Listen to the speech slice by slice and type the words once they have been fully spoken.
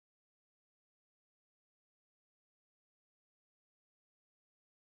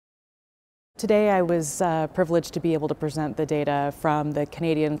Today I was privileged to be able to present the data from the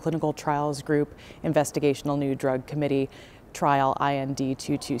Canadian Clinical Trials Group Investigational New Drug Committee trial IND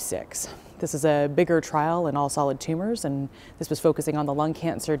 226. This is a bigger trial in all solid tumors, and this was focusing on the lung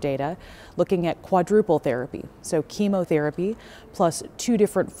cancer data, looking at quadruple therapy, so chemotherapy plus two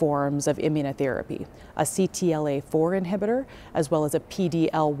different forms of immunotherapy, a CTLA-4 inhibitor as well as a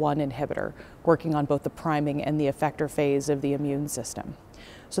PD-L1 inhibitor, working on both the priming and the effector phase of the immune system.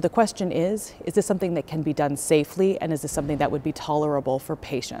 So the question is this something that can be done safely, and is this something that would be tolerable for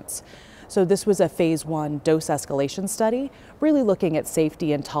patients? So this was a phase 1 dose escalation study, really looking at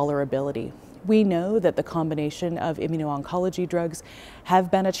safety and tolerability. We know that the combination of immuno-oncology drugs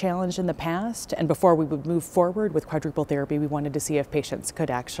have been a challenge in the past, and before we would move forward with quadruple therapy, we wanted to see if patients could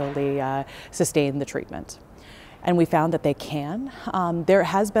actually sustain the treatment. And we found that they can. There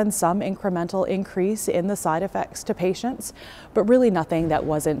has been some incremental increase in the side effects to patients, but really nothing that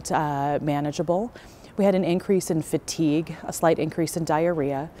wasn't manageable. We had an increase in fatigue, a slight increase in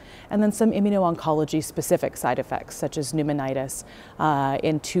diarrhea, and then some immuno-oncology specific side effects such as pneumonitis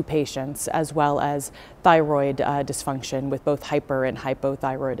in 2 patients, as well as thyroid dysfunction with both hyper and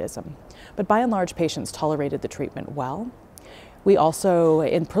hypothyroidism. But by and large, patients tolerated the treatment well. We also,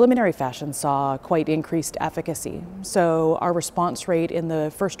 in preliminary fashion, saw quite increased efficacy. So our response rate in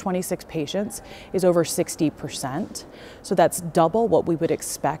the first 26 patients is over 60%. So that's double what we would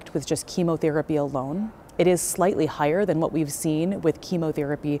expect with just chemotherapy alone. It is slightly higher than what we've seen with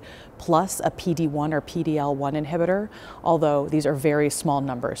chemotherapy plus a PD-1 or PD-L1 inhibitor, although these are very small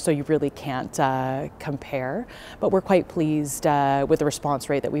numbers, so you really can't compare. But we're quite pleased with the response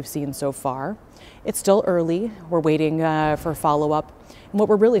rate that we've seen so far. It's still early. We're waiting for follow-up. And what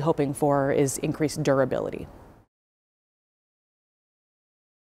we're really hoping for is increased durability.